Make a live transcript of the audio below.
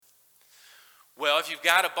Well, if you've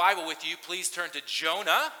got a Bible with you, please turn to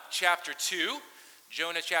Jonah chapter 2.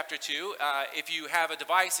 Jonah chapter 2. If you have a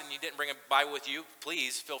device and you didn't bring a Bible with you,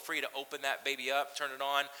 please feel free to open that baby up, turn it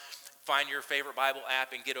on, find your favorite Bible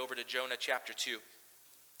app, and get over to Jonah chapter 2.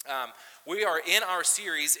 We are in our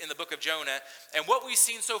series in the book of Jonah, and what we've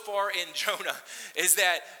seen so far in Jonah is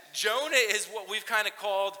that Jonah is what we've kind of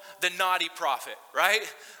called the naughty prophet, right?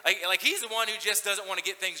 Like he's the one who just doesn't want to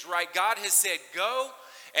get things right. God has said go,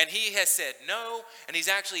 and he has said no, and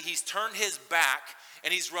he's turned his back,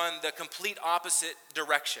 and he's run the complete opposite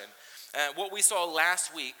direction. What we saw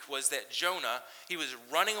last week was that Jonah, he was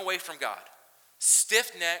running away from God,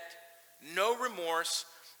 stiff-necked, no remorse,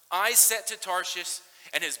 eyes set to Tarshish,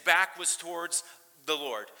 and his back was towards the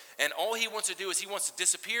Lord. And all he wants to do is he wants to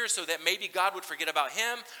disappear so that maybe God would forget about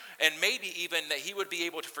him, and maybe even that he would be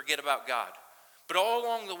able to forget about God. But all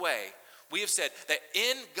along the way, we have said that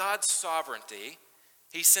in God's sovereignty,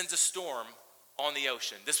 he sends a storm on the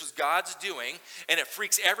ocean. This was God's doing, and it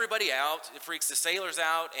freaks everybody out. It freaks the sailors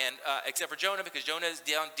out, and except for Jonah, because Jonah is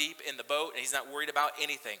down deep in the boat, and he's not worried about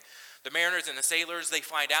anything. The mariners and the sailors, they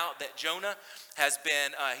find out that Jonah has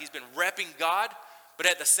been, he's been repping God, but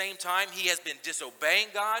at the same time, he has been disobeying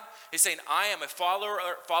God. He's saying, I am a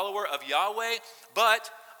follower of Yahweh, but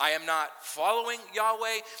I am not following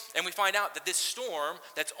Yahweh. And we find out that this storm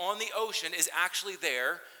that's on the ocean is actually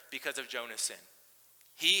there because of Jonah's sin.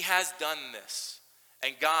 He has done this,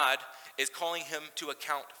 and God is calling him to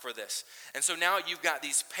account for this. And so now you've got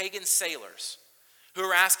these pagan sailors who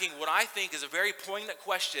are asking what I think is a very poignant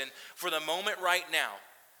question for the moment right now.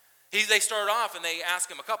 They start off and they ask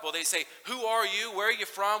him a couple. They say, who are you? Where are you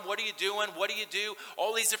from? What are you doing? What do you do?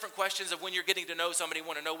 All these different questions of when you're getting to know somebody,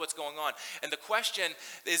 want to know what's going on. And the question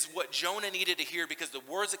is what Jonah needed to hear, because the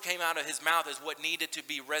words that came out of his mouth is what needed to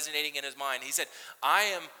be resonating in his mind. He said, I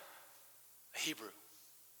am Hebrew.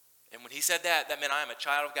 And when he said that meant I am a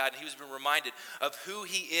child of God. And he was being reminded of who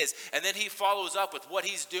he is. And then he follows up with what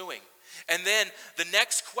he's doing. And then the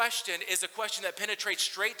next question is a question that penetrates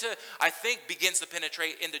straight to, I think, begins to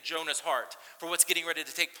penetrate into Jonah's heart for what's getting ready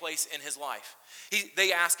to take place in his life.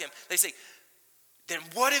 They ask him, they say, then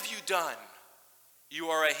what have you done? You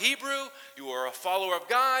are a Hebrew, you are a follower of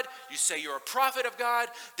God, you say you're a prophet of God,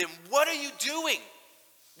 then what are you doing?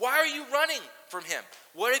 Why are you running from him?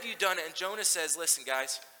 What have you done? And Jonah says, listen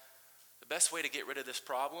guys, the best way to get rid of this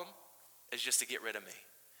problem is just to get rid of me.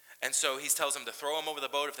 And so he tells them to throw him over the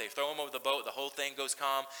boat. If they throw him over the boat, the whole thing goes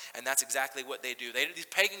calm. And that's exactly what they do. These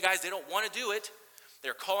pagan guys, they don't want to do it.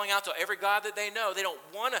 They're calling out to every god that they know. They don't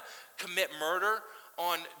want to commit murder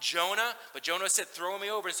on Jonah. But Jonah said, throw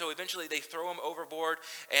me over. And so eventually they throw him overboard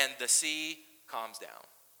and the sea calms down.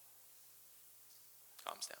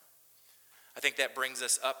 Calms down. I think that brings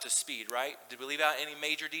us up to speed, right? Did we leave out any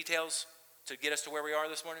major details to get us to where we are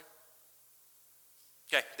this morning?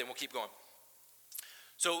 Okay, then we'll keep going.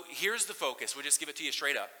 So here's the focus. We'll just give it to you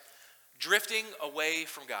straight up. Drifting away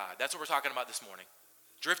from God. That's what we're talking about this morning.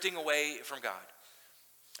 Drifting away from God.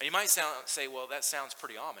 And you might say, well, that sounds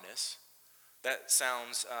pretty ominous. That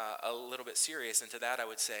sounds a little bit serious. And to that I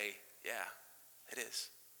would say, yeah, it is.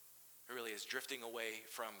 It really is. Drifting away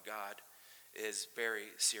from God is very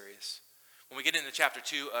serious. When we get into chapter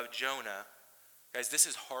 2 of Jonah, guys, this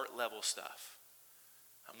is heart level stuff.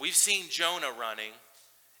 We've seen Jonah running,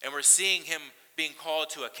 and we're seeing him being called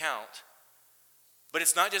to account. But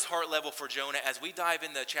it's not just heart level for Jonah. As we dive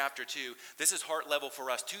into chapter 2, this is heart level for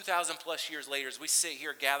us. 2,000 plus years later, as we sit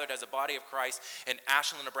here gathered as a body of Christ in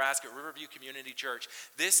Ashland, Nebraska, at Riverview Community Church,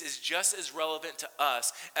 this is just as relevant to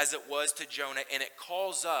us as it was to Jonah. And it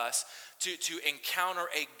calls us to encounter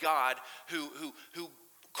a God who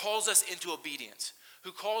calls us into obedience,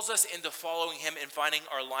 who calls us into following him and finding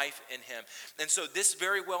our life in him. And so this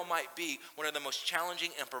very well might be one of the most challenging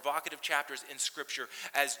and provocative chapters in Scripture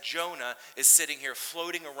as Jonah is sitting here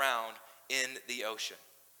floating around in the ocean.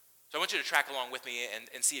 So I want you to track along with me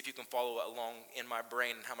and see if you can follow along in my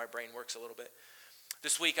brain and how my brain works a little bit.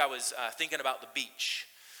 This week I was thinking about the beach,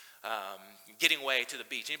 getting away to the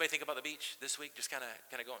beach. Anybody think about the beach this week? Just kind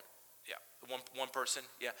of going. Yeah, one person.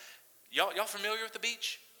 Yeah, y'all familiar with the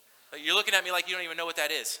beach? You're looking at me like you don't even know what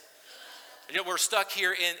that is. We're stuck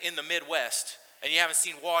here in the Midwest, and you haven't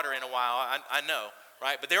seen water in a while. I know,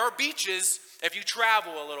 right? But there are beaches if you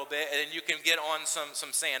travel a little bit, and you can get on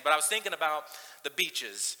some sand. But I was thinking about the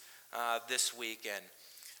beaches this week, and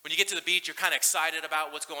when you get to the beach, you're kind of excited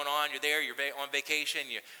about what's going on. You're there, you're on vacation,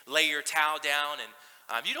 you lay your towel down,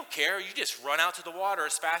 and you don't care. You just run out to the water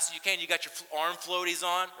as fast as you can. You got your arm floaties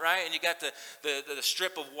on, right? And you got the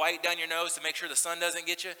strip of white down your nose to make sure the sun doesn't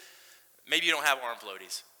get you. Maybe you don't have arm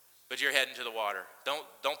floaties. but you're heading to the water.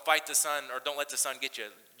 Don't fight the sun, or don't let the sun get you.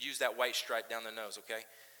 Use that white stripe down the nose, okay?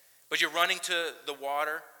 But you're running to the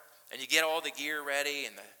water, and you get all the gear ready,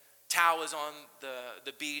 and the towel is on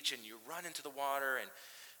the beach, and you run into the water, and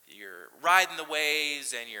you're riding the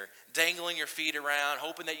waves, and you're dangling your feet around,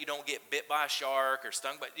 hoping that you don't get bit by a shark or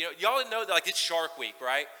stung by, y'all know that, like, it's Shark Week,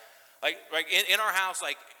 right? Like in our house,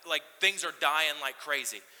 like things are dying like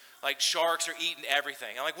crazy. Like sharks are eating everything.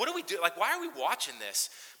 I'm like, what do we do? Like, why are we watching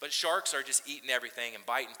this? But sharks are just eating everything and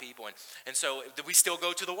biting people. And so we still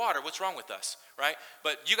go to the water. What's wrong with us, right?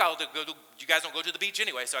 But you guys don't go to the beach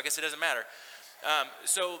anyway, so I guess it doesn't matter.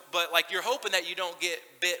 But like you're hoping that you don't get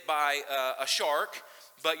bit by a shark,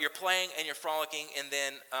 but you're playing and you're frolicking, and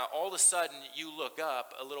then all of a sudden you look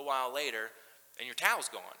up a little while later and your towel's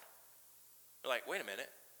gone. You're like, wait a minute,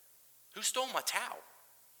 who stole my towel?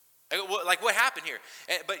 Like what happened here?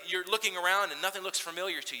 But you're looking around and nothing looks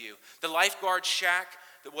familiar to you. The lifeguard shack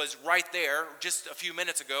that was right there just a few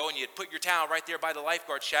minutes ago, and you had put your towel right there by the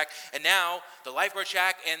lifeguard shack, and now the lifeguard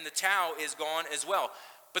shack and the towel is gone as well.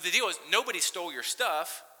 But the deal is, nobody stole your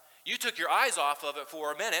stuff. You took your eyes off of it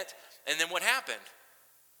for a minute, and then what happened?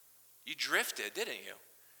 You drifted, didn't you?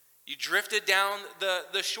 You drifted down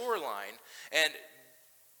the shoreline. And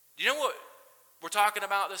you know what we're talking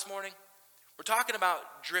about this morning? We're talking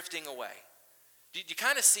about drifting away. Do you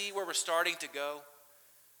kind of see where we're starting to go?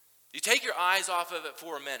 You take your eyes off of it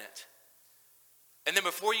for a minute, and then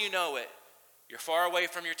before you know it, you're far away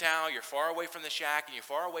from your towel, you're far away from the shack, and you're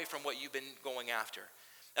far away from what you've been going after.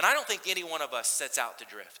 And I don't think any one of us sets out to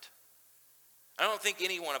drift. I don't think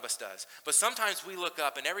any one of us does. But sometimes we look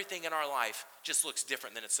up and everything in our life just looks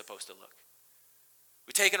different than it's supposed to look.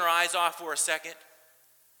 We've taken our eyes off for a second,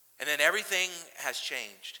 and then everything has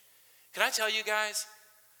changed. Can I tell you guys,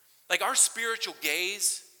 like our spiritual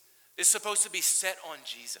gaze is supposed to be set on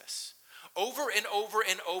Jesus. Over and over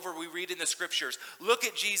and over we read in the scriptures, look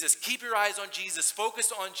at Jesus, keep your eyes on Jesus,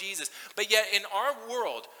 focus on Jesus. But yet in our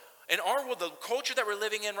world, the culture that we're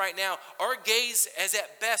living in right now, our gaze as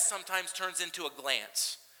at best sometimes turns into a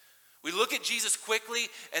glance. We look at Jesus quickly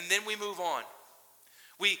and then we move on.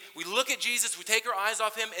 We look at Jesus, we take our eyes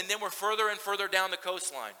off him, and then we're further and further down the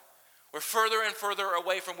coastline. We're further and further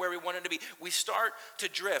away from where we wanted to be. We start to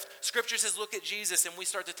drift. Scripture says look at Jesus, and we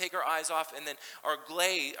start to take our eyes off, and then our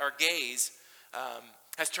gaze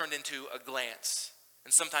has turned into a glance.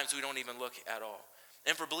 And sometimes we don't even look at all.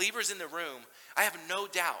 And for believers in the room, I have no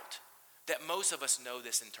doubt that most of us know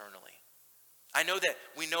this internally. I know that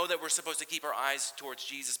we know that we're supposed to keep our eyes towards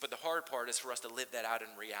Jesus, but the hard part is for us to live that out in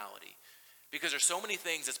reality. Because there's so many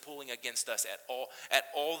things that's pulling against us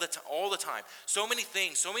all the time. So many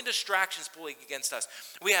things, so many distractions pulling against us.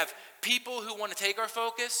 We have people who want to take our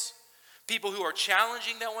focus, people who are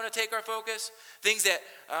challenging that want to take our focus, things that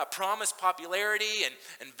promise popularity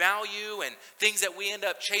and value, and things that we end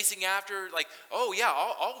up chasing after, like, oh yeah,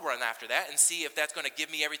 I'll run after that and see if that's going to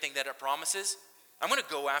give me everything that it promises. I'm going to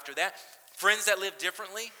go after that. Friends that live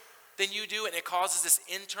differently than you do, and it causes this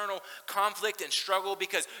internal conflict and struggle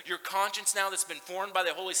because your conscience now that's been formed by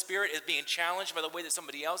the Holy Spirit is being challenged by the way that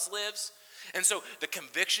somebody else lives. And so the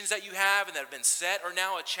convictions that you have and that have been set are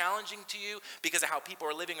now challenging to you because of how people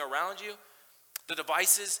are living around you. The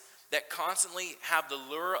devices that constantly have the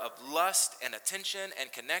lure of lust and attention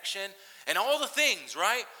and connection and all the things,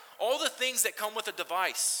 right? All the things that come with a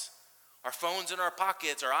device. Our phones in our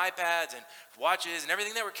pockets, our iPads and watches and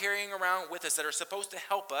everything that we're carrying around with us that are supposed to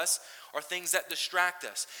help us are things that distract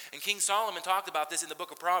us. And King Solomon talked about this in the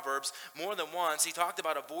book of Proverbs more than once. He talked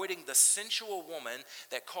about avoiding the sensual woman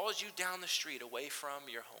that calls you down the street away from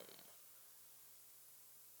your home.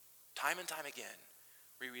 Time and time again,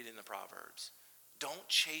 we read in the Proverbs, don't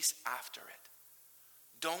chase after it.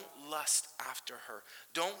 Don't lust after her.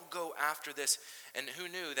 Don't go after this. And who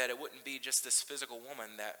knew that it wouldn't be just this physical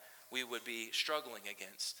woman that we would be struggling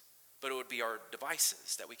against, but it would be our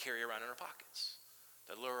devices that we carry around in our pockets.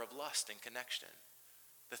 The lure of lust and connection.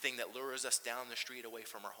 The thing that lures us down the street away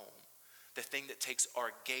from our home. The thing that takes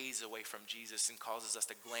our gaze away from Jesus and causes us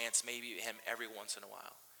to glance maybe at him every once in a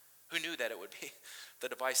while. Who knew that it would be the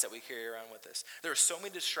device that we carry around with us? There are so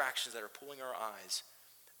many distractions that are pulling our eyes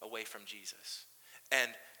away from Jesus.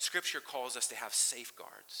 And Scripture calls us to have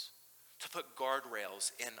safeguards, to put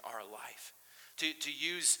guardrails in our life. To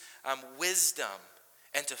use wisdom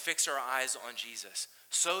and to fix our eyes on Jesus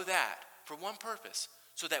so that, for one purpose,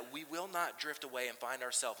 so that we will not drift away and find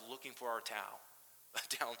ourselves looking for our towel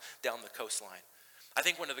down the coastline. I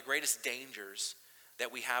think one of the greatest dangers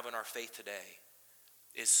that we have in our faith today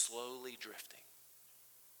is slowly drifting.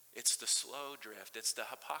 It's the slow drift. It's the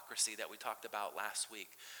hypocrisy that we talked about last week.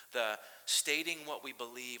 The stating what we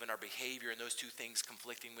believe and our behavior and those two things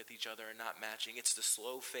conflicting with each other and not matching. It's the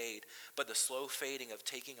slow fade. But the slow fading of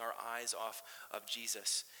taking our eyes off of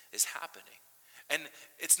Jesus is happening. And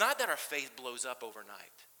it's not that our faith blows up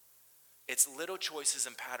overnight. It's little choices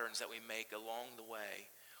and patterns that we make along the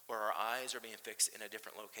way where our eyes are being fixed in a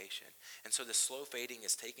different location. And so the slow fading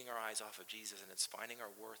is taking our eyes off of Jesus, and it's finding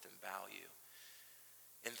our worth and value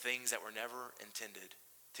in things that were never intended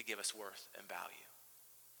to give us worth and value.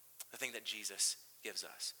 The thing that Jesus gives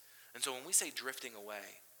us. And so when we say drifting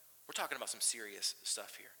away, we're talking about some serious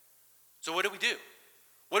stuff here. So what do we do?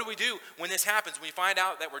 What do we do when this happens? When we find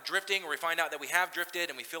out that we're drifting, or we find out that we have drifted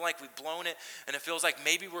and we feel like we've blown it, and it feels like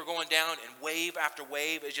maybe we're going down and wave after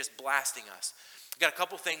wave is just blasting us. I've got a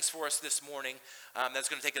couple things for us this morning that's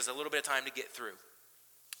going to take us a little bit of time to get through.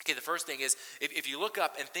 Okay, the first thing is, if you look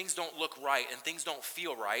up and things don't look right and things don't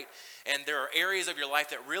feel right, and there are areas of your life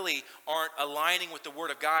that really aren't aligning with the Word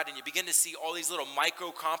of God, and you begin to see all these little micro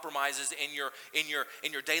compromises in your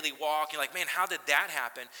daily walk, you're like, man, how did that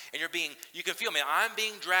happen? And you can feel, man, I'm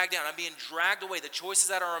being dragged down. I'm being dragged away. The choices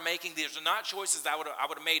that I'm making, these are not choices that I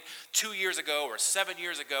would have made 2 years ago or 7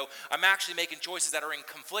 years ago. I'm actually making choices that are in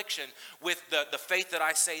confliction with the faith that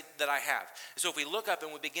I say that I have. So if we look up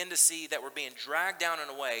and we begin to see that we're being dragged down in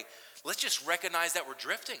a way, let's just recognize that we're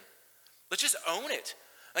drifting. Let's just own it.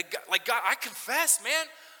 Like God, I confess, man.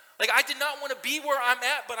 Like, I did not want to be where I'm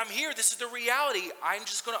at, but I'm here. This is the reality. I'm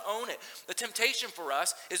just going to own it. The temptation for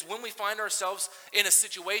us is when we find ourselves in a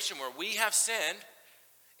situation where we have sinned,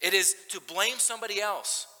 it is to blame somebody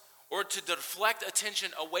else or to deflect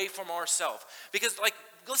attention away from ourselves. Because,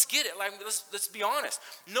 let's get it. Let's be honest.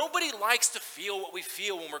 Nobody likes to feel what we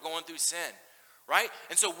feel when we're going through sin. Right?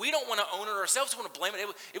 And so we don't want to own it ourselves. We want to blame it.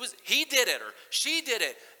 It was he did it or she did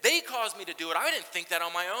it. They caused me to do it. I didn't think that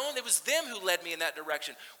on my own. It was them who led me in that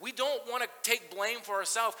direction. We don't want to take blame for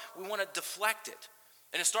ourselves. We want to deflect it.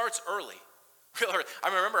 And it starts early. I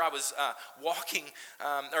remember I was walking,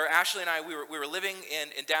 or Ashley and I, we were living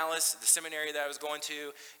in Dallas, the seminary that I was going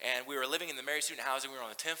to, and we were living in the Mary Student Housing. We were on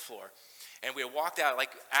the 10th floor. And we had walked out, like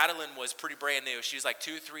Adeline was pretty brand new. She was like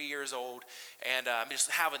 2-3 years old, and just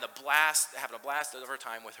having a blast of her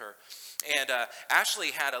time with her. And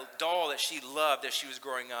Ashley had a doll that she loved as she was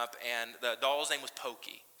growing up, and the doll's name was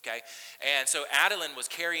Pokey, okay? And so Adeline was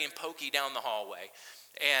carrying Pokey down the hallway.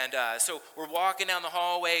 And so we're walking down the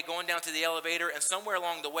hallway, going down to the elevator, and somewhere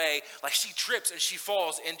along the way, like she trips and she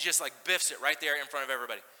falls and just like biffs it right there in front of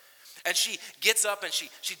everybody. And she gets up and she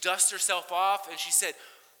dusts herself off, and she said,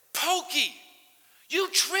 Pokey, you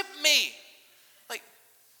tripped me. Like,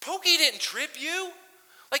 Pokey didn't trip you.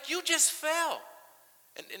 Like, you just fell.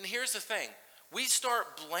 And here's the thing. We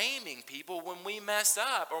start blaming people when we mess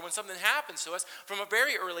up or when something happens to us from a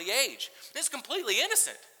very early age. It's completely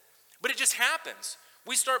innocent, but it just happens.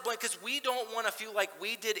 We start blaming because we don't want to feel like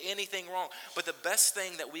we did anything wrong. But the best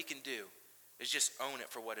thing that we can do is just own it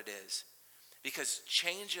for what it is. Because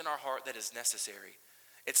change in our heart that is necessary,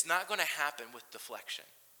 it's not going to happen with deflection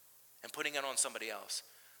and putting it on somebody else.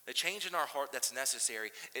 The change in our heart that's necessary,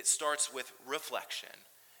 it starts with reflection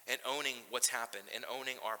and owning what's happened and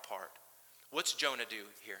owning our part. What's Jonah do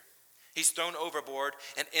here? He's thrown overboard,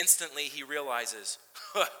 and instantly he realizes,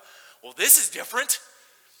 well, this is different.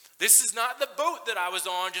 This is not the boat that I was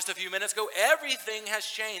on just a few minutes ago. Everything has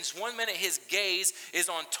changed. 1 minute his gaze is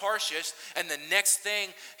on Tarshish, and the next thing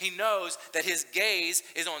he knows that his gaze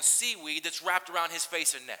is on seaweed that's wrapped around his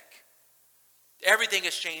face and neck. Everything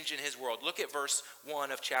has changed in his world. Look at verse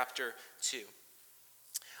 1 of chapter 2.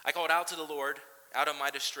 I called out to the Lord out of my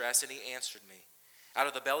distress, and he answered me. Out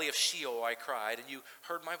of the belly of Sheol I cried, and you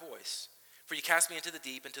heard my voice. For you cast me into the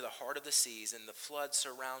deep, into the heart of the seas, and the flood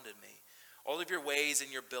surrounded me. All of your waves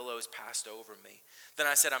and your billows passed over me. Then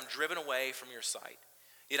I said, I'm driven away from your sight.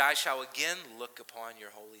 Yet I shall again look upon your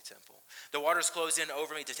holy temple. The waters closed in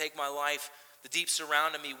over me to take my life. The deep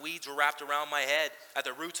surrounded me, weeds were wrapped around my head at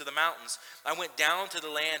the roots of the mountains. I went down to the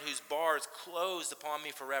land whose bars closed upon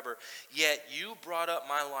me forever. Yet you brought up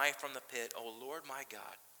my life from the pit, O Lord my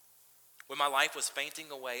God. When my life was fainting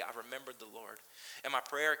away, I remembered the Lord, and my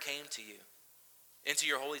prayer came to you, into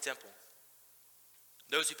your holy temple.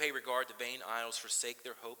 Those who pay regard to vain idols forsake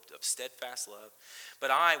their hope of steadfast love.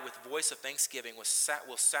 But I, with voice of thanksgiving,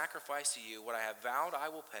 will sacrifice to you what I have vowed I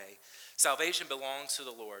will pay. Salvation belongs to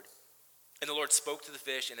the Lord. And the Lord spoke to the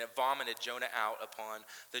fish, and it vomited Jonah out upon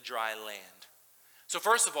the dry land. So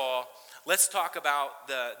first of all, let's talk about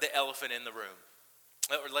the elephant in the room.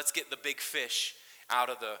 Let's get the big fish out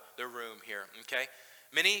of the room here, okay?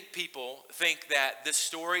 Many people think that this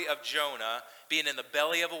story of Jonah being in the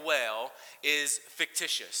belly of a whale is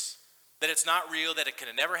fictitious, that it's not real, that it could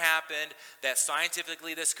have never happened, that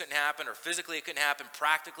scientifically this couldn't happen, or physically it couldn't happen,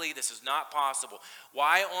 practically this is not possible.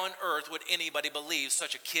 Why on earth would anybody believe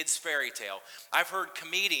such a kid's fairy tale? I've heard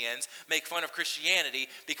comedians make fun of Christianity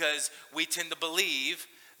because we tend to believe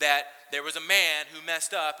that there was a man who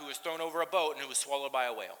messed up, who was thrown over a boat, and who was swallowed by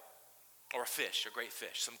a whale, or a fish, a great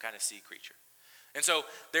fish, some kind of sea creature. And so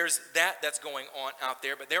there's that's going on out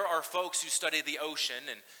there. But there are folks who study the ocean,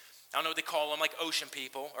 and I don't know what they call them, like ocean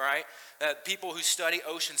people, all right? People who study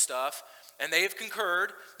ocean stuff, and they have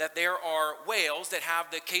concurred that there are whales that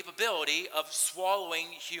have the capability of swallowing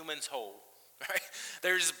humans whole, right?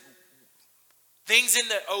 There's things in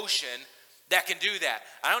the ocean that can do that.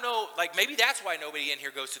 I don't know, like maybe that's why nobody in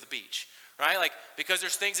here goes to the beach. Right? Like, because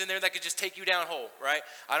there's things in there that could just take you down whole, right?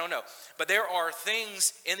 I don't know. But there are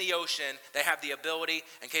things in the ocean that have the ability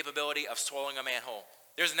and capability of swallowing a man whole.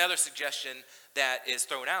 There's another suggestion that is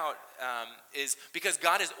thrown out, is because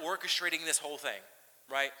God is orchestrating this whole thing,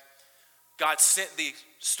 right? God sent the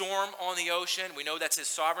storm on the ocean. We know that's his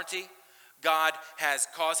sovereignty. God has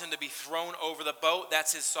caused him to be thrown over the boat.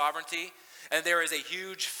 That's his sovereignty. And there is a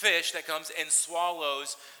huge fish that comes and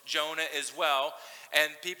swallows Jonah as well.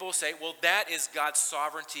 And people say, well, that is God's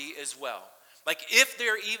sovereignty as well. Like if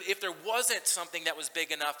there wasn't something that was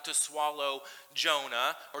big enough to swallow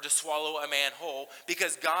Jonah or to swallow a man whole,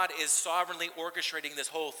 because God is sovereignly orchestrating this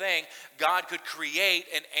whole thing, God could create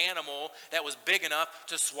an animal that was big enough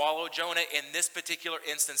to swallow Jonah in this particular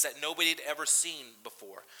instance that nobody had ever seen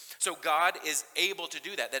before. So God is able to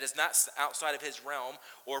do that. That is not outside of his realm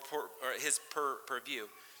or his purview.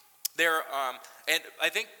 And I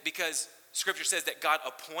think because Scripture says that God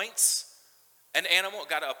appoints an animal,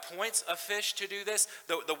 God appoints a fish to do this.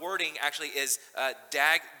 The wording actually is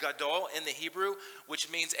dag gadol in the Hebrew, which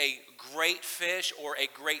means a great fish or a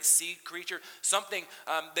great sea creature. Something,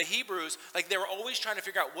 the Hebrews, like they were always trying to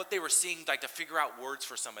figure out what they were seeing, like to figure out words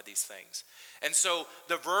for some of these things. And so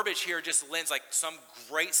the verbiage here just lends like some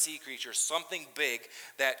great sea creature, something big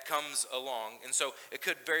that comes along. And so it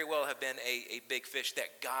could very well have been a big fish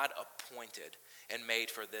that God appointed and made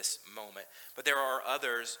for this moment. But there are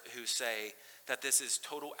others who say that this is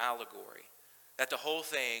total allegory, that the whole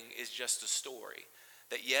thing is just a story.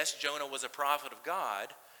 That yes, Jonah was a prophet of God,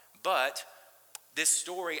 but this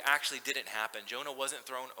story actually didn't happen. Jonah wasn't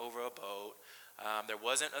thrown over a boat. There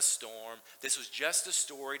wasn't a storm. This was just a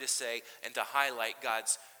story to say and to highlight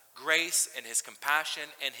God's grace and his compassion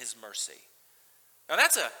and his mercy. Now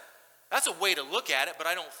that's a way to look at it, but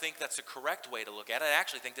I don't think that's a correct way to look at it. I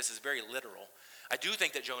actually think this is very literal. I do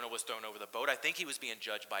think that Jonah was thrown over the boat. I think he was being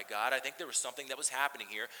judged by God. I think there was something that was happening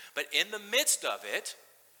here. But in the midst of it,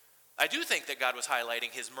 I do think that God was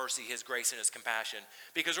highlighting his mercy, his grace, and his compassion.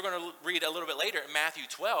 Because we're going to read a little bit later in Matthew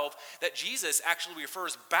 12 that Jesus actually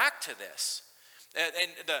refers back to this.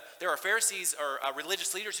 There are Pharisees or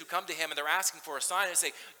religious leaders who come to him and they're asking for a sign and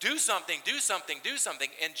say, do something, do something, do something.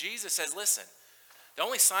 And Jesus says, listen, the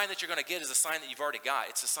only sign that you're going to get is a sign that you've already got.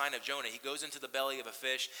 It's the sign of Jonah. He goes into the belly of a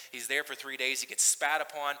fish. He's there for 3 days. He gets spat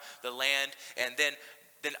upon the land. And then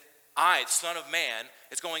I, Son of Man,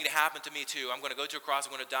 it's going to happen to me too. I'm going to go to a cross.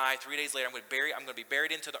 I'm going to die. 3 days later, I'm going to be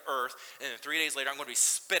buried into the earth. And then 3 days later, I'm going to be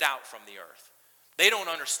spit out from the earth. They don't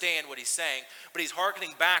understand what he's saying, but he's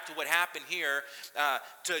hearkening back to what happened here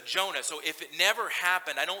to Jonah. So if it never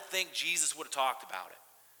happened, I don't think Jesus would have talked about it.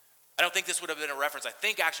 I don't think this would have been a reference. I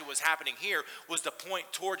think actually what's happening here was the point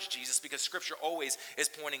towards Jesus, because Scripture always is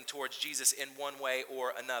pointing towards Jesus in one way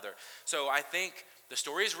or another. So I think the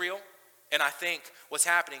story is real, and I think what's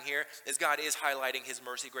happening here is God is highlighting his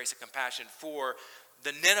mercy, grace, and compassion for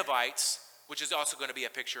the Ninevites, which is also going to be a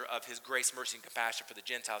picture of his grace, mercy, and compassion for the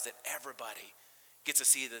Gentiles, that everybody gets a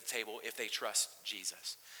seat at the table if they trust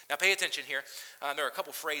Jesus. Now pay attention here. There are a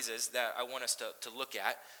couple phrases that I want us to look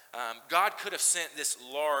at. God could have sent this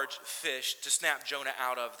large fish to snap Jonah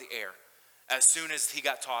out of the air as soon as he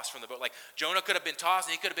got tossed from the boat. Like Jonah could have been tossed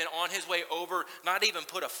and he could have been on his way over, not even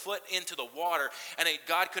put a foot into the water, and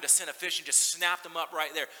God could have sent a fish and just snapped him up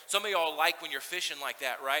right there. Some of y'all like when you're fishing like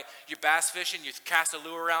that, right? You're bass fishing, you cast a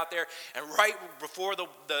lure out there, and right before the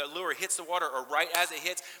lure hits the water, or right as it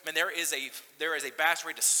hits, man, there is a bass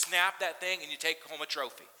ready to snap that thing and you take home a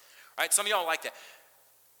trophy. Right? Some of y'all like that.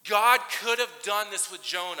 God could have done this with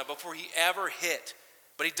Jonah before he ever hit,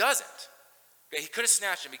 but he doesn't. He could have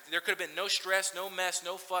snatched him. There could have been no stress, no mess,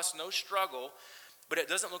 no fuss, no struggle, but it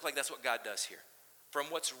doesn't look like that's what God does here. From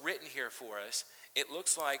what's written here for us, it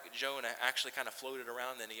looks like Jonah actually kind of floated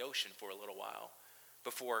around in the ocean for a little while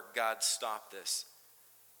before God stopped this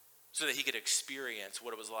so that he could experience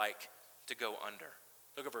what it was like to go under.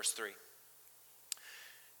 Look at verse 3.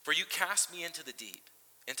 For you cast me into the deep,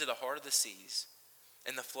 into the heart of the seas,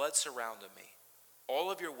 and the floods surrounded me.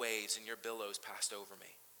 All of your waves and your billows passed over me.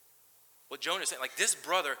 What Jonah is saying, like this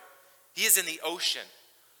brother, he is in the ocean.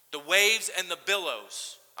 The waves and the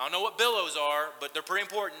billows. I don't know what billows are, but they're pretty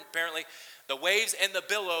important apparently. The waves and the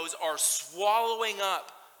billows are swallowing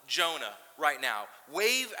up Jonah right now.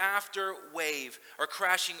 Wave after wave are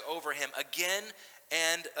crashing over him again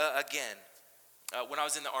and again. When I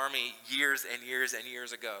was in the Army years and years and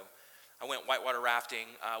years ago, I went whitewater rafting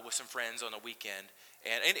with some friends on the weekend.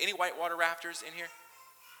 And any whitewater rafters in here?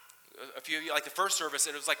 A few of you, like the first service,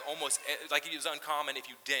 it was like almost, like it was uncommon if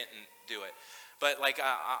you didn't do it. But like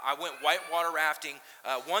I went whitewater rafting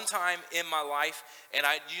one time in my life, and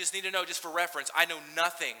you just need to know, just for reference, I know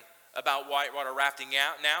nothing about whitewater rafting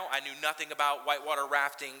now. I knew nothing about whitewater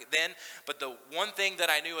rafting then, but the one thing that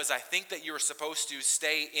I knew is I think that you were supposed to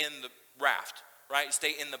stay in the raft, right?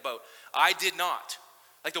 Stay in the boat. I did not.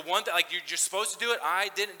 Like the one that, like you're supposed to do it, I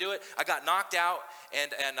didn't do it. I got knocked out,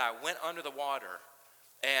 and I went under the water,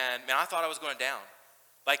 and man, I thought I was going down.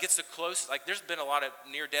 Like it's the closest, like there's been a lot of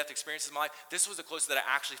near-death experiences in my life. This was the closest that I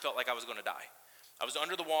actually felt like I was going to die. I was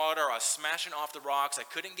under the water, I was smashing off the rocks, I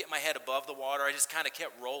couldn't get my head above the water, I just kind of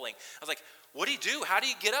kept rolling. I was like, what do you do? How do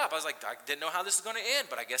you get up? I was like, I didn't know how this is going to end,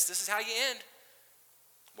 but I guess this is how you end.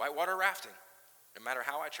 Whitewater rafting, no matter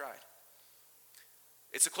how I tried.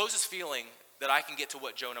 It's the closest feeling that I can get to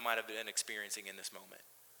what Jonah might have been experiencing in this moment.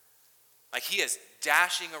 Like he is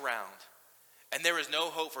dashing around, and there is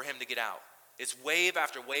no hope for him to get out. It's wave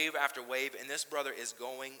after wave after wave, and this brother is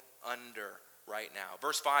going under right now.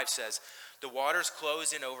 Verse 5 says, the waters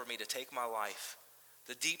closed in over me to take my life.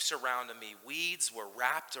 The deep surrounded me. Weeds were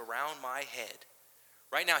wrapped around my head.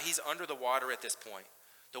 Right now, he's under the water at this point.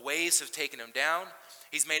 The waves have taken him down.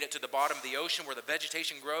 He's made it to the bottom of the ocean where the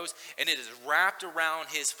vegetation grows, and it is wrapped around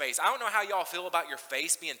his face. I don't know how y'all feel about your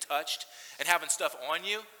face being touched and having stuff on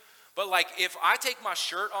you. But like if I take my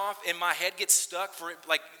shirt off and my head gets stuck for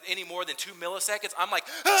like any more than 2 milliseconds, I'm like,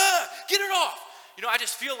 get it off. You know, I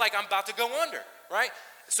just feel like I'm about to go under, right?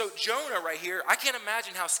 So Jonah right here, I can't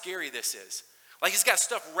imagine how scary this is. Like he's got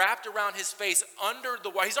stuff wrapped around his face under the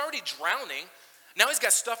water. He's already drowning. Now he's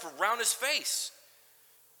got stuff around his face.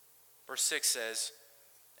 Verse 6 says,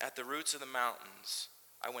 at the roots of the mountains,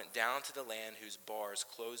 I went down to the land whose bars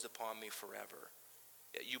closed upon me forever.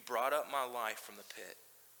 Yet you brought up my life from the pit.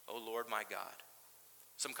 O Lord my God.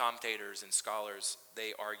 Some commentators and scholars,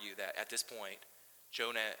 they argue that at this point,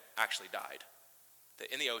 Jonah actually died.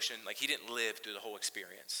 That in the ocean, like he didn't live through the whole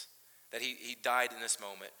experience. That he died in this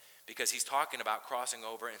moment because he's talking about crossing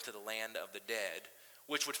over into the land of the dead,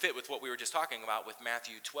 which would fit with what we were just talking about with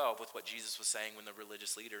Matthew 12, with what Jesus was saying when the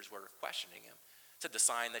religious leaders were questioning him. He said the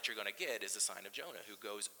sign that you're going to get is the sign of Jonah, who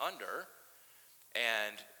goes under,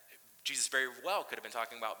 and Jesus very well could have been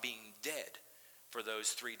talking about being dead for those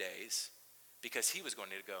 3 days, because he was going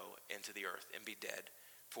to go into the earth and be dead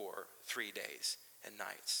for 3 days and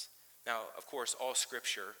nights. Now, of course, all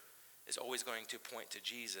scripture is always going to point to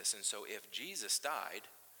Jesus. And so if Jesus died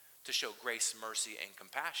to show grace, mercy, and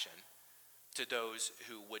compassion to those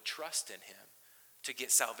who would trust in him, to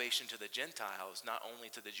get salvation to the Gentiles, not only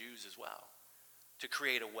to the Jews as well, to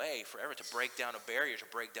create a way forever, to break down a barrier, to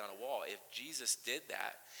break down a wall. If Jesus did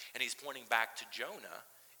that, and he's pointing back to Jonah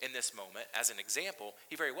in this moment as an example,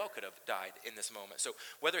 he very well could have died in this moment. So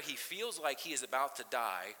whether he feels like he is about to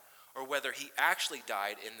die or whether he actually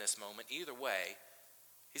died in this moment, either way,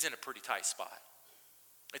 he's in a pretty tight spot.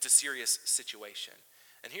 It's a serious situation.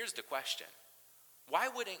 And here's the question. Why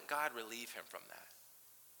wouldn't God relieve him from that?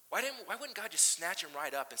 Why wouldn't God just snatch him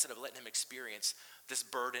right up instead of letting him experience this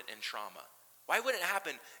burden and trauma? Why wouldn't it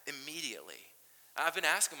happen immediately? I've been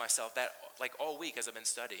asking myself that like all week as I've been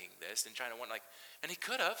studying this and trying to wonder, like, and he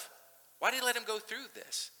could have. Why did he let him go through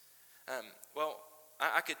this? Well,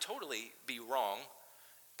 I could totally be wrong,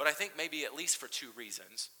 but I think maybe at least for 2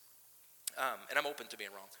 reasons. And I'm open to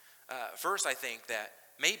being wrong. First, I think that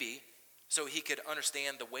maybe so he could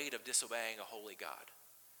understand the weight of disobeying a holy God.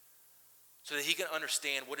 So that he can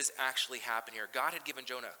understand what is actually happening here. God had given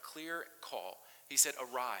Jonah a clear call. He said,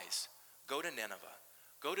 arise, go to Nineveh,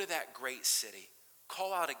 go to that great city,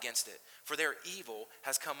 call out against it, for their evil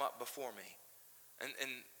has come up before me. And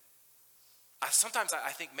sometimes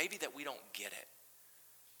I think maybe that we don't get it.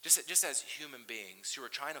 Just as human beings who are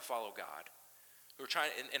trying to follow God, who are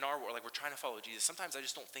trying, in our world, like we're trying to follow Jesus, sometimes I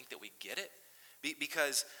just don't think that we get it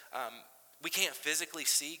because we can't physically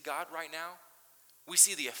see God right now. We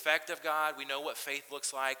see the effect of God. We know what faith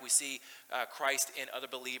looks like. We see Christ in other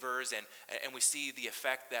believers, and we see the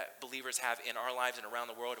effect that believers have in our lives and around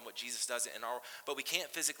the world, and what Jesus does in our. But we can't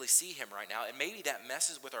physically see him right now, and maybe that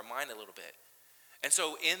messes with our mind a little bit. And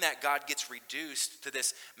so in that, God gets reduced to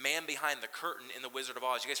this man behind the curtain in the Wizard of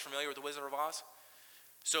Oz. You guys familiar with the Wizard of Oz?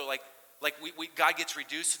 So God gets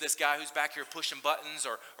reduced to this guy who's back here pushing buttons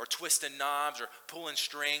or twisting knobs or pulling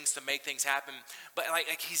strings to make things happen. But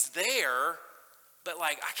like he's there, but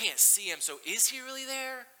like I can't see him. So is he really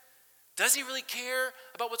there? Does he really care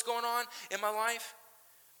about what's going on in my life?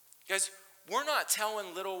 Guys, we're not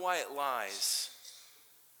telling little white lies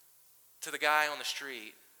to the guy on the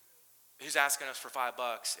street who's asking us for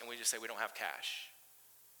 $5 and we just say we don't have cash.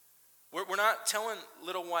 We're not telling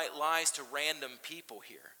little white lies to random people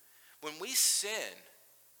here. When we sin,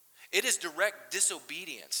 it is direct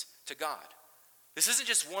disobedience to God. This isn't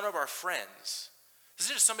just one of our friends. This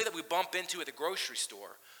isn't just somebody that we bump into at the grocery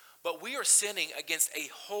store. But we are sinning against a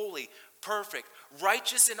holy, perfect,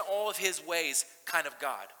 righteous in all of his ways kind of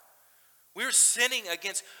God. We're sinning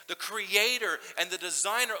against the creator and the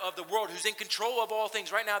designer of the world who's in control of all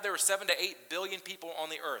things. Right now, there are 7 to 8 billion people on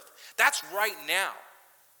the earth. That's right now.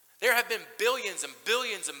 There have been billions and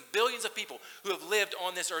billions and billions of people who have lived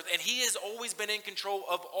on this earth, and he has always been in control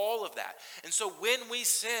of all of that. And so when we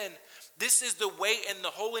sin, this is the weight and the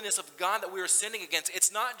holiness of God that we are sinning against.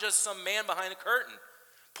 It's not just some man behind a curtain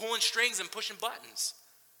pulling strings and pushing buttons.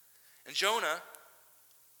 And Jonah,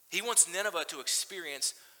 he wants Nineveh to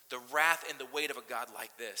experience the wrath and the weight of a God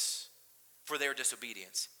like this for their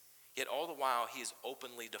disobedience. Yet all the while, he is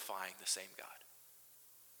openly defying the same God.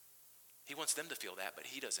 He wants them to feel that, but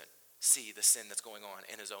he doesn't see the sin that's going on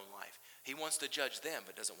in his own life. He wants to judge them,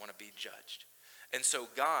 but doesn't want to be judged. And so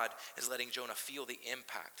God is letting Jonah feel the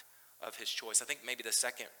impact of his choice. I think maybe the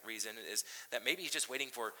second reason is that maybe he's just waiting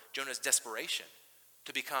for Jonah's desperation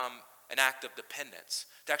to become an act of dependence,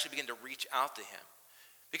 to actually begin to reach out to him.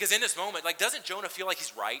 Because in this moment, doesn't Jonah feel like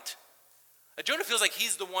he's right? Jonah feels like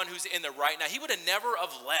he's the one who's in the right. Now, he would have never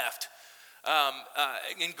have left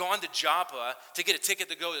and gone to Joppa to get a ticket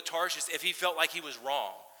to go to Tarshish if he felt like he was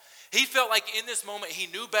wrong. He felt like in this moment he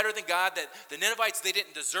knew better than God, that the Ninevites, they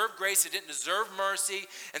didn't deserve grace, they didn't deserve mercy.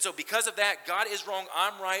 And so because of that, God is wrong,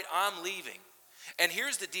 I'm right, I'm leaving. And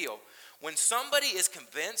here's the deal. When somebody is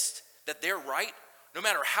convinced that they're right, no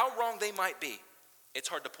matter how wrong they might be, it's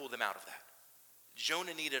hard to pull them out of that.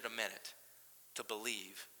 Jonah needed a minute to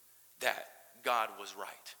believe that God was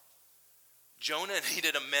right. Jonah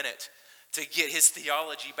needed a minute to get his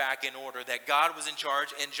theology back in order, that God was in charge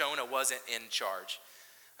and Jonah wasn't in charge.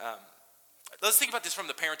 Let's think about this from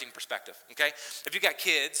the parenting perspective, okay? If you got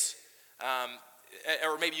kids,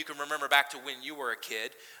 or maybe you can remember back to when you were a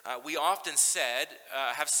kid, we often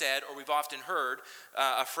have said, or we've often heard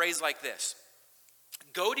a phrase like this: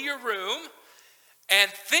 go to your room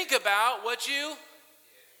and think about what you...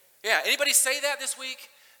 Yeah, anybody say that this week?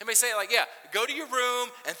 Anybody say it go to your room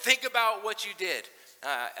and think about what you did.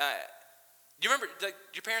 Do you remember, did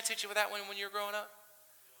your parents hit you with that when you were growing up?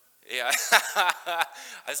 Yeah. I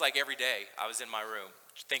was every day I was in my room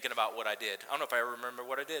thinking about what I did. I don't know if I ever remember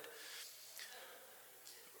what I did.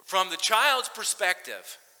 From the child's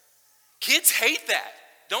perspective, kids hate that,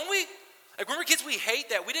 don't we? When we were kids, we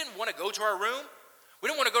hate that. We didn't want to go to our room. We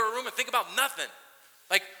didn't want to go to our room and think about nothing.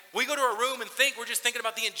 We go to our room and we're just thinking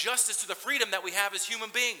about the injustice to the freedom that we have as human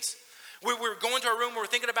beings. We're going to our room and we're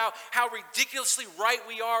thinking about how ridiculously right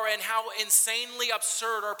we are and how insanely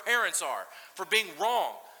absurd our parents are for being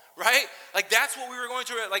wrong, right? That's what we were going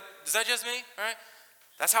through. Is that just me? All right?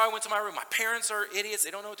 That's how I went to my room. My parents are idiots.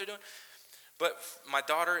 They don't know what they're doing. But my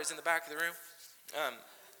daughter is in the back of the room.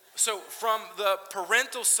 So from the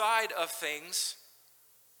parental side of things,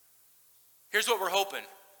 here's what we're hoping.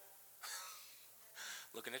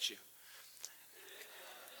 Looking at you.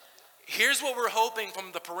 Here's what we're hoping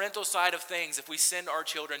from the parental side of things if we send our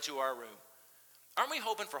children to our room. Aren't we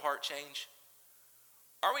hoping for heart change?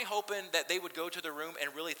 Aren't we hoping that they would go to the room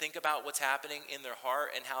and really think about what's happening in their heart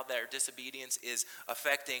and how their disobedience is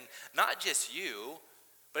affecting not just you,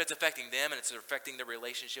 but it's affecting them and it's affecting their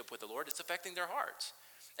relationship with the Lord. It's affecting their hearts.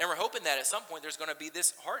 And we're hoping that at some point there's going to be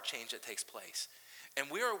this heart change that takes place. And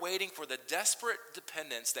we are waiting for the desperate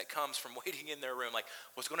dependence that comes from waiting in their room.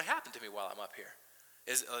 What's going to happen to me while I'm up here?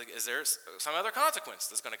 Is there some other consequence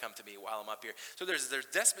that's going to come to me while I'm up here? So there's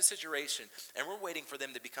desperate situation, and we're waiting for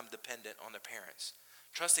them to become dependent on their parents,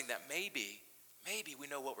 trusting that maybe we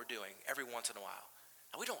know what we're doing every once in a while.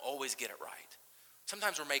 Now, we don't always get it right.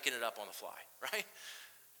 Sometimes we're making it up on the fly, right?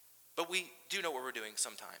 But we do know what we're doing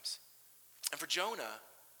sometimes. And for Jonah,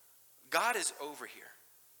 God is over here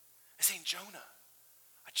and saying, Jonah,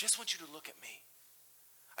 I just want you to look at me.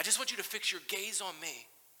 I just want you to fix your gaze on me.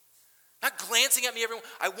 Not glancing at me, everyone.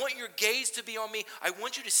 I want your gaze to be on me. I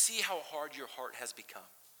want you to see how hard your heart has become.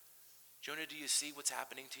 Jonah, do you see what's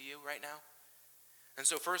happening to you right now? And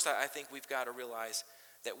so first, I think we've got to realize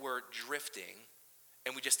that we're drifting,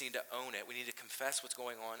 and we just need to own it. We need to confess what's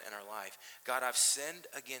going on in our life. God, I've sinned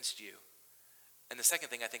against you. And the second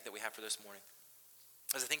thing I think that we have for this morning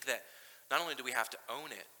is I think that not only do we have to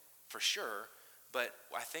own it for sure, but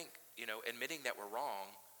I think, admitting that we're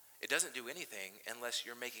wrong, it doesn't do anything unless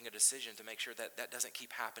you're making a decision to make sure that that doesn't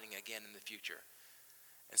keep happening again in the future.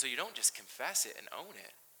 And so you don't just confess it and own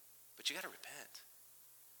it, but you got to repent.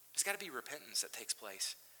 There's got to be repentance that takes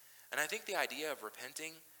place. And I think the idea of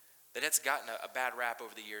repenting, that it's gotten a bad rap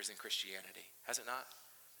over the years in Christianity, has it not?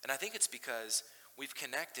 And I think it's because we've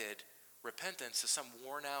connected repentance to some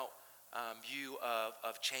worn out view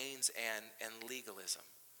of chains and legalism,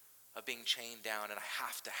 of being chained down, and I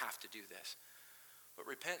have to do this. But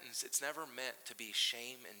repentance, it's never meant to be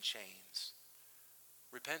shame and chains.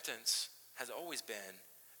 Repentance has always been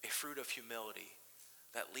a fruit of humility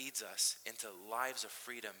that leads us into lives of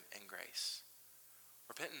freedom and grace.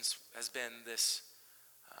 Repentance has been this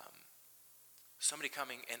somebody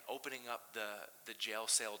coming and opening up the jail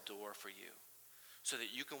cell door for you so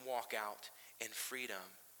that you can walk out in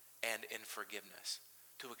freedom and in forgiveness,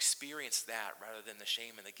 to experience that rather than the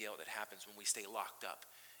shame and the guilt that happens when we stay locked up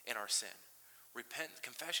in our sin.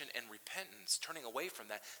 Confession and repentance, turning away from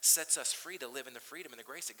that, sets us free to live in the freedom and the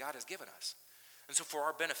grace that God has given us. And so for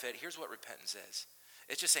our benefit, here's what repentance is.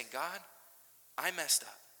 It's just saying, God, I messed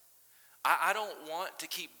up. I don't want to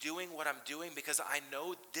keep doing what I'm doing because I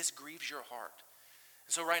know this grieves your heart.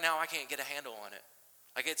 And so right now I can't get a handle on it.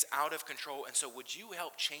 Like, it's out of control. And so would you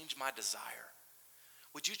help change my desire?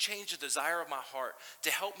 Would you change the desire of my heart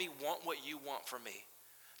to help me want what you want for me?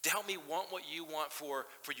 To help me want what you want for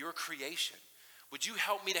your creation? Would you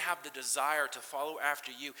help me to have the desire to follow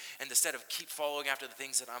after you and instead of keep following after the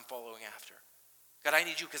things that I'm following after? God, I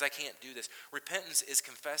need you because I can't do this. Repentance is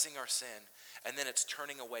confessing our sin, and then it's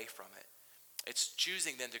turning away from it. It's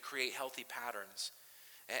choosing then to create healthy patterns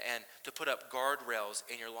and to put up guardrails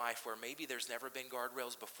in your life where maybe there's never been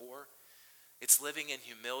guardrails before. It's living in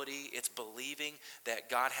humility. It's believing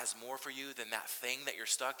that God has more for you than that thing that you're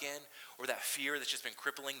stuck in, or that fear that's just been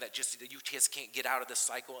crippling, that you just can't get out of the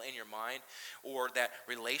cycle in your mind, or that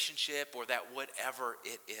relationship, or that whatever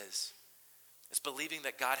it is. It's believing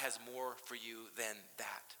that God has more for you than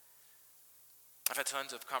that. I've had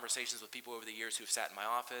tons of conversations with people over the years who've sat in my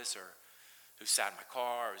office, or who've sat in my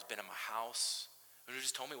car, or who's been in my house, and who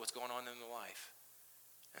just told me what's going on in their life.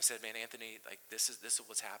 And I said, man, Anthony, like this is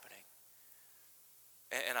what's happening.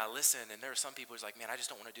 And I listen, and there are some people who's like, man, I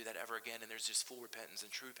just don't want to do that ever again. And there's just full repentance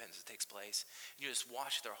and true repentance that takes place. And you just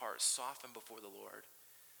watch their hearts soften before the Lord.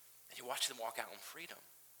 And you watch them walk out in freedom.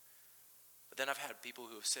 But then I've had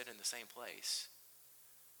people who have sit in the same place,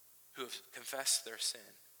 who have confessed their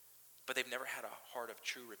sin, but they've never had a heart of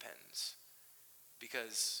true repentance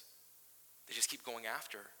because they just keep going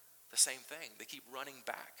after the same thing. They keep running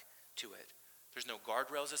back to it. There's no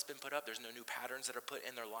guardrails that's been put up. There's no new patterns that are put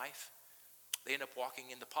in their life. They end up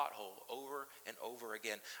walking in the pothole over and over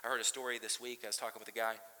again. I heard a story this week. I was talking with a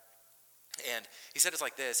guy, and he said it's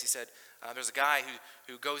like this. He said there's a guy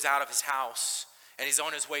who goes out of his house, and he's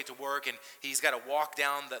on his way to work, and he's got to walk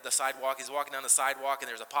down the sidewalk. He's walking down the sidewalk, and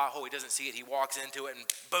there's a pothole. He doesn't see it. He walks into it, and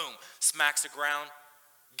boom, smacks the ground,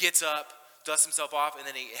 gets up, dusts himself off, and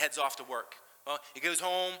then he heads off to work. Well, he goes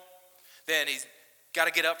home, then he's got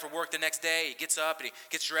to get up for work the next day. He gets up and he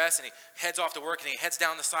gets dressed and he heads off to work and he heads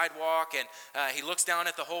down the sidewalk and he looks down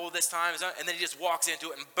at the hole this time and then he just walks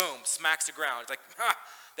into it and boom, smacks the ground. It's like,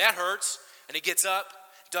 that hurts. And he gets up,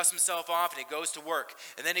 dusts himself off, and he goes to work.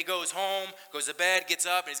 And then he goes home, goes to bed, gets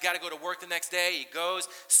up, and he's got to go to work the next day. He goes,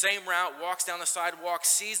 same route, walks down the sidewalk,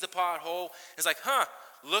 sees the pothole, and is like,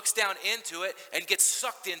 looks down into it and gets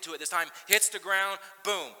sucked into it this time, hits the ground,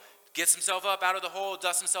 boom. Gets himself up out of the hole,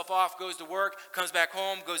 dusts himself off, goes to work, comes back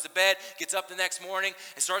home, goes to bed, gets up the next morning,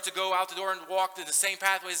 and starts to go out the door and walk through the same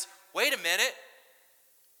pathways. Wait a minute,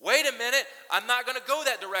 I'm not going to go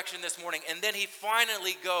that direction this morning. And then he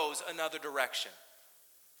finally goes another direction.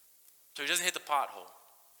 So he doesn't hit the pothole.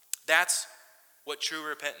 That's what true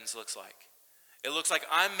repentance looks like. It looks like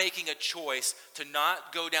I'm making a choice to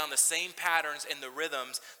not go down the same patterns and the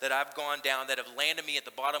rhythms that I've gone down that have landed me at the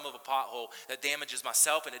bottom of a pothole that damages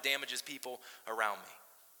myself and it damages people around me.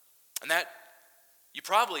 And that, you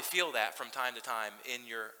probably feel that from time to time in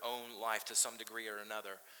your own life to some degree or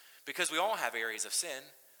another, because we all have areas of sin.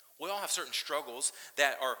 We all have certain struggles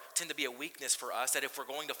that tend to be a weakness for us, that if we're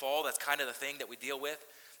going to fall, that's kind of the thing that we deal with.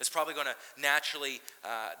 that's probably going to naturally,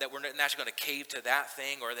 that we're naturally going to cave to that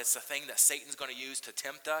thing, or that's the thing that Satan's going to use to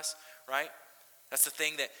tempt us, right? That's the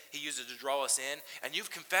thing that he uses to draw us in. And you've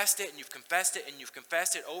confessed it, and you've confessed it, and you've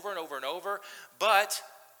confessed it over and over and over, but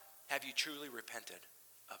have you truly repented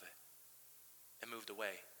of it and moved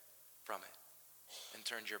away from it and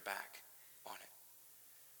turned your back on it?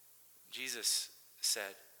 Jesus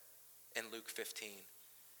said in Luke 15,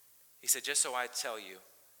 he said, just so I tell you,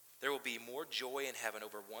 there will be more joy in heaven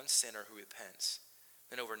over one sinner who repents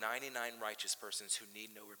than over 99 righteous persons who need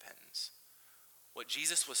no repentance. What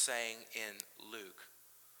Jesus was saying in Luke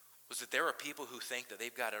was that there are people who think that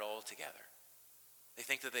they've got it all together. They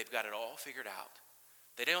think that they've got it all figured out.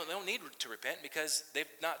 They don't need to repent because they've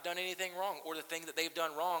not done anything wrong, or the thing that they've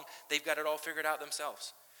done wrong, they've got it all figured out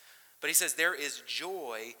themselves. But he says there is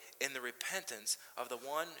joy in the repentance of the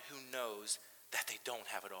one who knows that they don't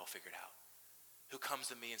have it all figured out, who comes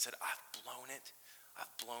to me and said, I've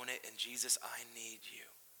blown it, and Jesus, I need you.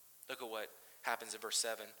 Look at what happens in verse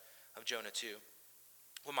 7 of Jonah 2.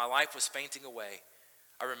 When my life was fainting away,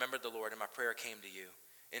 I remembered the Lord, and my prayer came to you,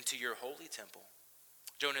 into your holy temple.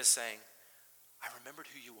 Jonah is saying, I remembered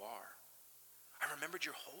who you are. I remembered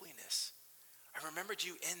your holiness. I remembered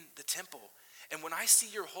you in the temple. And when I see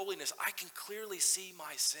your holiness, I can clearly see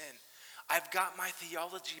my sin. I've got my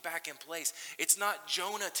theology back in place. It's not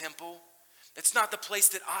Jonah temple. It's not the place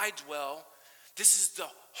that I dwell. This is the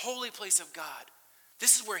holy place of God.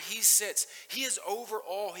 This is where he sits. He is over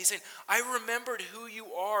all. He's saying, I remembered who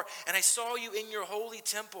you are, and I saw you in your holy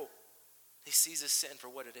temple. He sees his sin for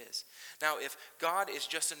what it is. Now, if God is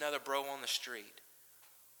just another bro on the street,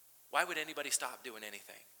 why would anybody stop doing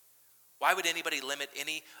anything? Why would anybody limit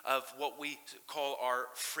any of what we call our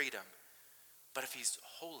freedom? But if he's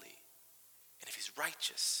holy, and if he's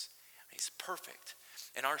righteous, and he's perfect,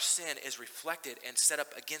 and our sin is reflected and set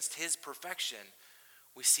up against his perfection,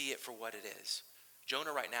 we see it for what it is.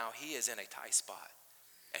 Jonah right now, he is in a tight spot,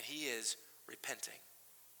 and he is repenting.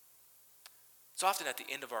 It's often at the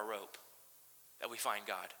end of our rope that we find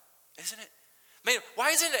God, isn't it? Man,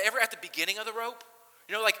 why isn't it ever at the beginning of the rope?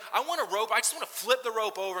 You know, like, I want a rope, I just want to flip the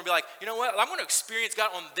rope over and be like, you know what, I'm going to experience God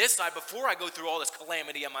on this side before I go through all this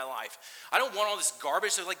calamity in my life. I don't want all this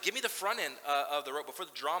garbage, so like, give me the front end of the rope before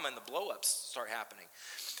the drama and the blow-ups start happening.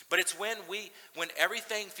 But it's when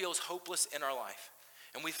everything feels hopeless in our life,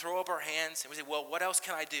 and we throw up our hands and we say, well, what else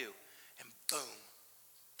can I do? And boom,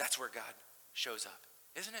 that's where God shows up,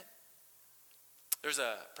 isn't it? There's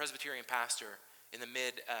a Presbyterian pastor in the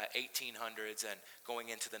mid-1800s and going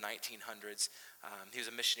into the 1900s. He was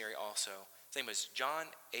a missionary also. His name was John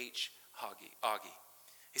H. Augie.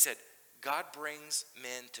 He said, God brings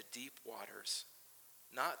men to deep waters,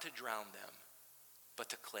 not to drown them, but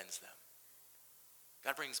to cleanse them.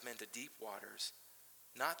 God brings men to deep waters,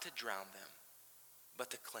 not to drown them, but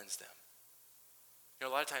to cleanse them. You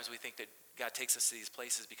know, a lot of times we think that God takes us to these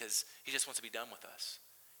places because he just wants to be done with us.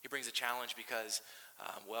 He brings a challenge because,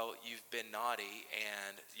 well, you've been naughty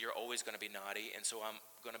and you're always going to be naughty, and so I'm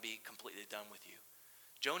going to be completely done with you.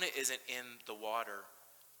 Jonah isn't in the water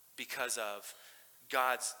because of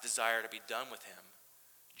God's desire to be done with him.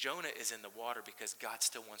 Jonah is in the water because God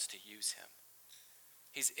still wants to use him.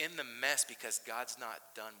 He's in the mess because God's not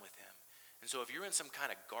done with him. And so if you're in some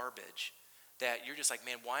kind of garbage that you're just like,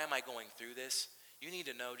 man, why am I going through this? You need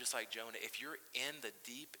to know, just like Jonah, if you're in the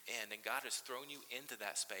deep end and God has thrown you into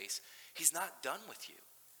that space, he's not done with you.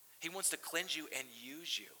 He wants to cleanse you and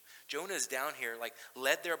use you. Jonah is down here, like,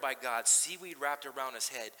 led there by God, seaweed wrapped around his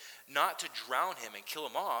head, not to drown him and kill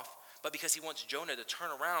him off, but because he wants Jonah to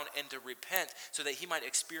turn around and to repent so that he might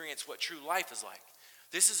experience what true life is like.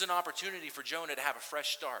 This is an opportunity for Jonah to have a fresh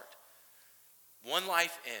start. One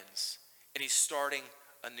life ends, and he's starting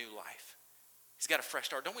a new life. He's got a fresh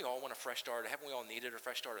start. Don't we all want a fresh start? Haven't we all needed a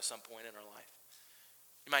fresh start at some point in our life?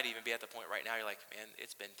 You might even be at the point right now, you're like, man,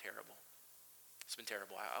 it's been terrible. It's been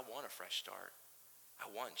terrible. I want a fresh start. I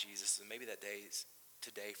want Jesus, and maybe that day is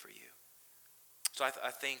today for you. So I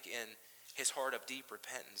think in his heart of deep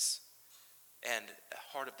repentance and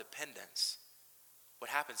a heart of dependence, what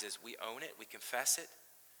happens is we own it, we confess it,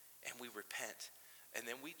 and we repent. And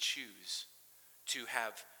then we choose to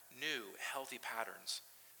have new, healthy patterns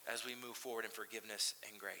as we move forward in forgiveness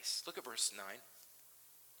and grace. Look at verse 9.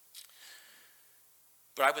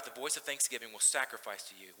 But I, with the voice of thanksgiving, will sacrifice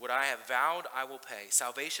to you. What I have vowed, I will pay.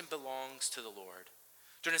 Salvation belongs to the Lord.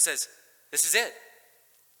 Jonah says, this is it.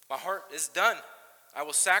 My heart is done. I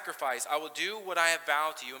will sacrifice. I will do what I have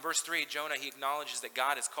vowed to you. In verse 3, Jonah, he acknowledges that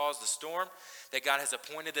God has caused the storm, that God has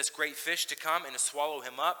appointed this great fish to come and to swallow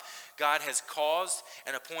him up. God has caused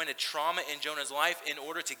and appointed trauma in Jonah's life in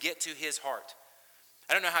order to get to his heart.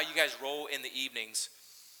 I don't know how you guys roll in the evenings,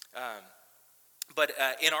 But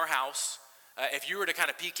in our house, if you were to kind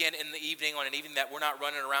of peek in the evening on an evening that we're not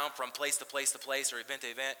running around from place to place to place or event to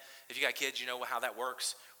event, if you got kids, you know how that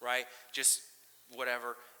works, right? Just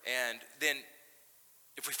whatever. And then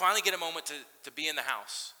if we finally get a moment to be in the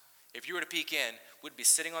house, if you were to peek in, we'd be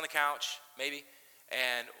sitting on the couch, maybe,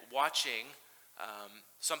 and watching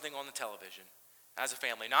something on the television as a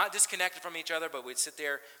family. Not disconnected from each other, but we'd sit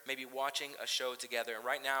there maybe watching a show together. And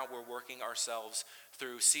right now we're working ourselves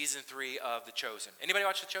through season 3 of The Chosen. Anybody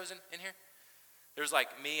watch The Chosen in here? There's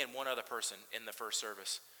like me and one other person in the first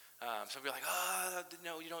service. Some people are like, oh,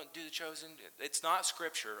 no, you don't do The Chosen. It's not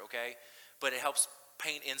scripture, okay? But it helps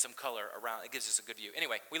paint in some color around. It gives us a good view.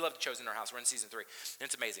 Anyway, we love The Chosen in our house. We're in season 3. And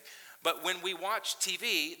it's amazing. But when we watch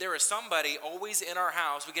TV, there is somebody always in our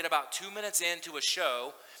house. We get about 2 minutes into a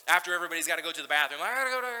show after everybody's got to go to the bathroom. Like, I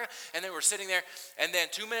gotta go. And then we're sitting there. And then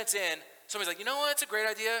 2 minutes in, somebody's like, you know what? It's a great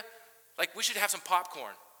idea. Like, we should have some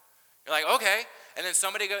popcorn. You're like, okay. And then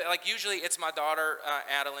somebody go, like, usually it's my daughter,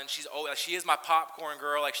 Adeline. She is my popcorn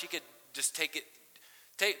girl. Like, she could just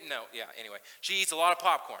anyway. She eats a lot of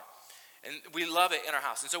popcorn. And we love it in our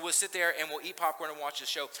house. And so we'll sit there and we'll eat popcorn and watch the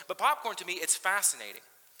show. But popcorn, to me, it's fascinating.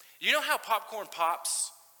 You know how popcorn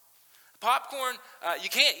pops? Popcorn, you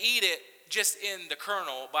can't eat it just in the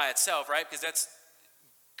kernel by itself, right? Because that's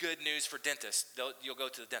good news for dentists. You'll go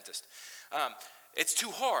to the dentist. It's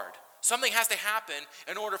too hard. Something has to happen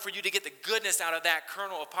in order for you to get the goodness out of that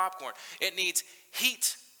kernel of popcorn. It needs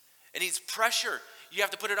heat. It needs pressure. You have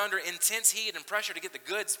to put it under intense heat and pressure to get the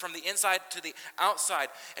goods from the inside to the outside.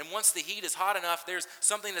 And once the heat is hot enough, there's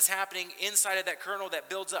something that's happening inside of that kernel that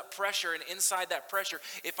builds up pressure. And inside that pressure,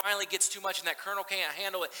 it finally gets too much and that kernel can't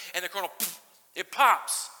handle it. And the kernel, it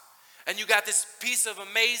pops. And you got this piece of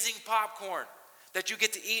amazing popcorn that you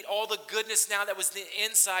get to eat. All the goodness now that was the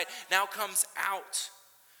inside now comes out.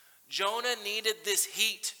 Jonah needed this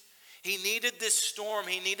heat. He needed this storm.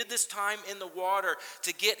 He needed this time in the water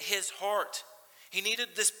to get his heart. He needed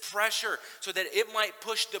this pressure so that it might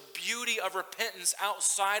push the beauty of repentance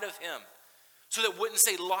outside of him, so that it wouldn't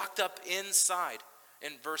stay locked up inside.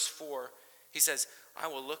 In verse 4, he says, I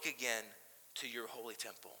will look again to your holy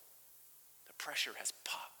temple. The pressure has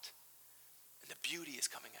popped and the beauty is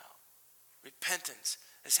coming out. Repentance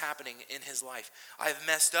is happening in his life. I've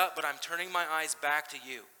messed up, but I'm turning my eyes back to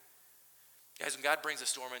you. Guys, when God brings a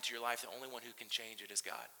storm into your life, the only one who can change it is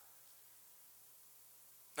God.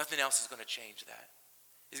 Nothing else is going to change that.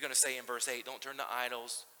 He's going to say in verse 8, don't turn to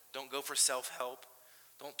idols. Don't go for self-help.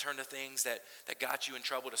 Don't turn to things that got you in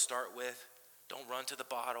trouble to start with. Don't run to the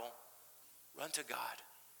bottle. Run to God.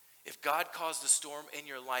 If God caused the storm in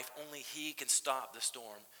your life, only he can stop the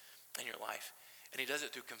storm in your life. And he does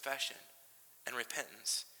it through confession and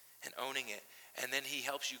repentance and owning it. And then he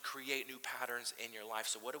helps you create new patterns in your life.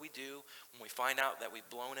 So what do we do when we find out that we've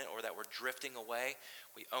blown it or that we're drifting away?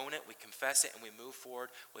 We own it, we confess it, and we move forward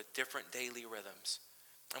with different daily rhythms.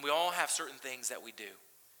 And we all have certain things that we do.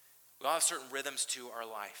 We all have certain rhythms to our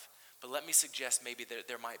life. But let me suggest maybe that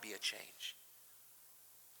there might be a change.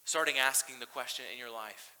 Starting asking the question in your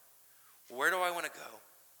life, where do I want to go?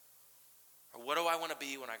 Or what do I want to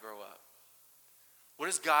be when I grow up? What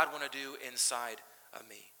does God want to do inside of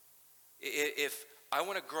me? If I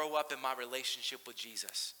want to grow up in my relationship with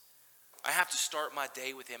Jesus, I have to start my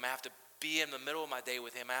day with him. I have to be in the middle of my day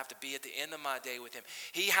with him. I have to be at the end of my day with him.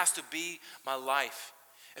 He has to be my life.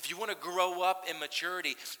 If you want to grow up in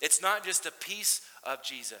maturity, it's not just a piece of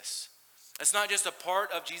Jesus. It's not just a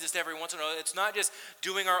part of Jesus every once in a while. It's not just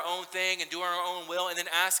doing our own thing and doing our own will and then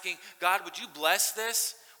asking, God, would you bless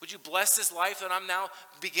this? Would you bless this life that I'm now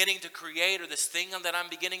beginning to create or this thing that I'm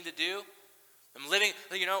beginning to do? I'm living,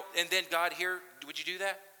 and then God here, would you do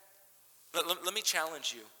that? Let me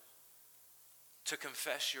challenge you to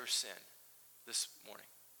confess your sin this morning.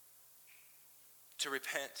 To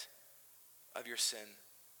repent of your sin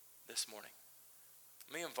this morning.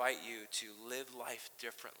 Let me invite you to live life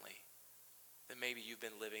differently than maybe you've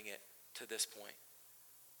been living it to this point.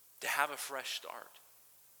 To have a fresh start.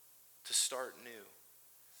 To start new.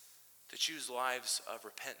 To choose lives of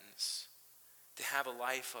repentance. To have a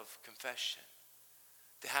life of confession.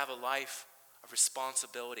 To have a life of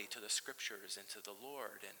responsibility to the scriptures and to the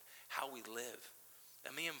Lord and how we live.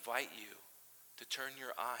 Let me invite you to turn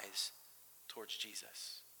your eyes towards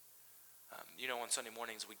Jesus. On Sunday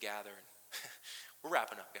mornings we gather and we're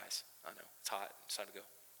wrapping up, guys. I know, it's hot, it's time to go.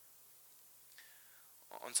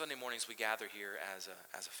 On Sunday mornings we gather here as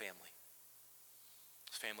a family.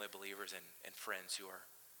 As a family of believers and friends who are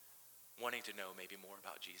wanting to know maybe more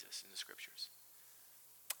about Jesus in the scriptures.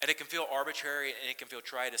 And it can feel arbitrary and it can feel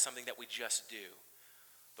trite as something that we just do.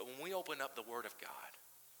 But when we open up the Word of God,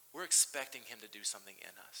 we're expecting him to do something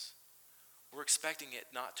in us. We're expecting it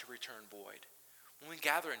not to return void. When we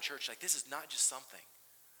gather in church, like this is not just something.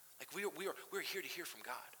 Like we're here to hear from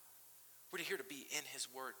God. We're here to be in his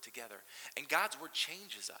word together. And God's word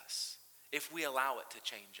changes us if we allow it to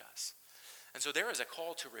change us. And so there is a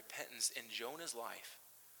call to repentance in Jonah's life,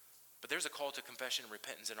 but there's a call to confession and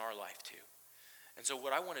repentance in our life too. And so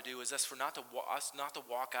what I want to do is us not to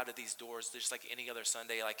walk out of these doors just like any other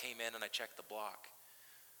Sunday. I came in and I checked the block.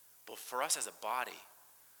 But for us as a body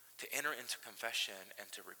to enter into confession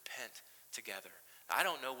and to repent together. Now, I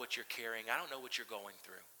don't know what you're carrying. I don't know what you're going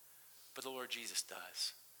through. But the Lord Jesus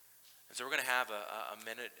does. And so we're going to have a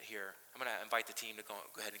minute here. I'm going to invite the team to go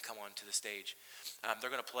ahead and come on to the stage.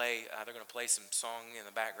 They're going to play some song in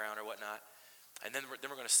the background or whatnot. And then we're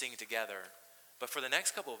going to sing together. But for the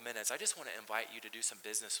next couple of minutes, I just want to invite you to do some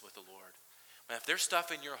business with the Lord. And if there's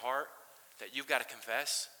stuff in your heart that you've got to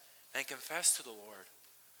confess, then confess to the Lord.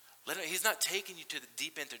 He's not taking you to the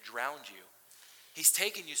deep end to drown you. He's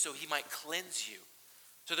taking you so he might cleanse you.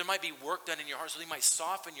 So there might be work done in your heart, so he might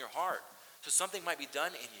soften your heart. So something might be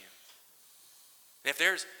done in you. And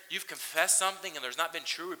if you've confessed something and there's not been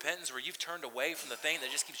true repentance, where you've turned away from the thing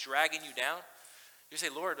that just keeps dragging you down, you say,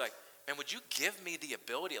 Lord, man, would you give me the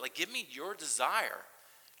ability, give me your desire,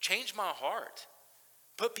 change my heart,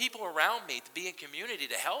 put people around me to be in community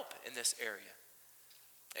to help in this area.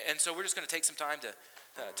 And so we're just going to take some time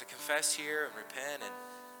to confess here and repent and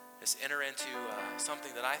just enter into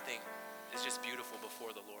something that I think is just beautiful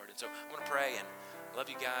before the Lord. And so I'm going to pray and love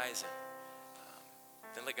you guys,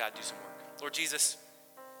 and then let God do some work. Lord Jesus,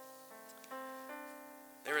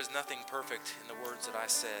 there is nothing perfect in the words that I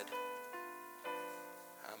said,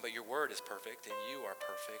 but your word is perfect and you are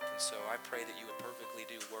perfect. And so I pray that you would perfectly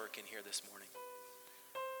do work in here this morning.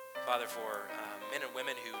 Father, for men and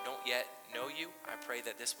women who don't yet know you, I pray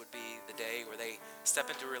that this would be the day where they step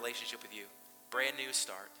into a relationship with you. Brand new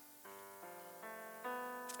start.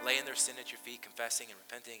 Laying their sin at your feet, confessing and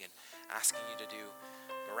repenting and asking you to do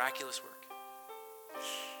miraculous work.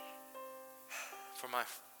 For my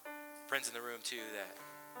friends in the room too that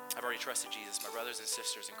I've already trusted Jesus, my brothers and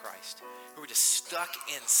sisters in Christ, who are just stuck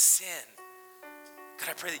in sin. God,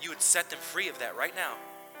 I pray that you would set them free of that right now.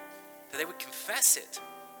 That they would confess it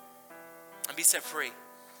and be set free.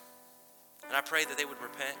 And I pray that they would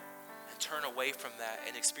repent and turn away from that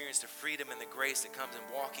and experience the freedom and the grace that comes in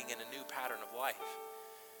walking in a new pattern of life.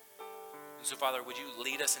 And so, Father, would you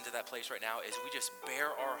lead us into that place right now as we just bare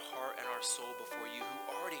our heart and our soul before you,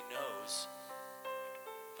 who already knows.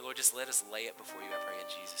 But Lord, just let us lay it before you, I pray in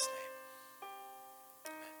Jesus' name.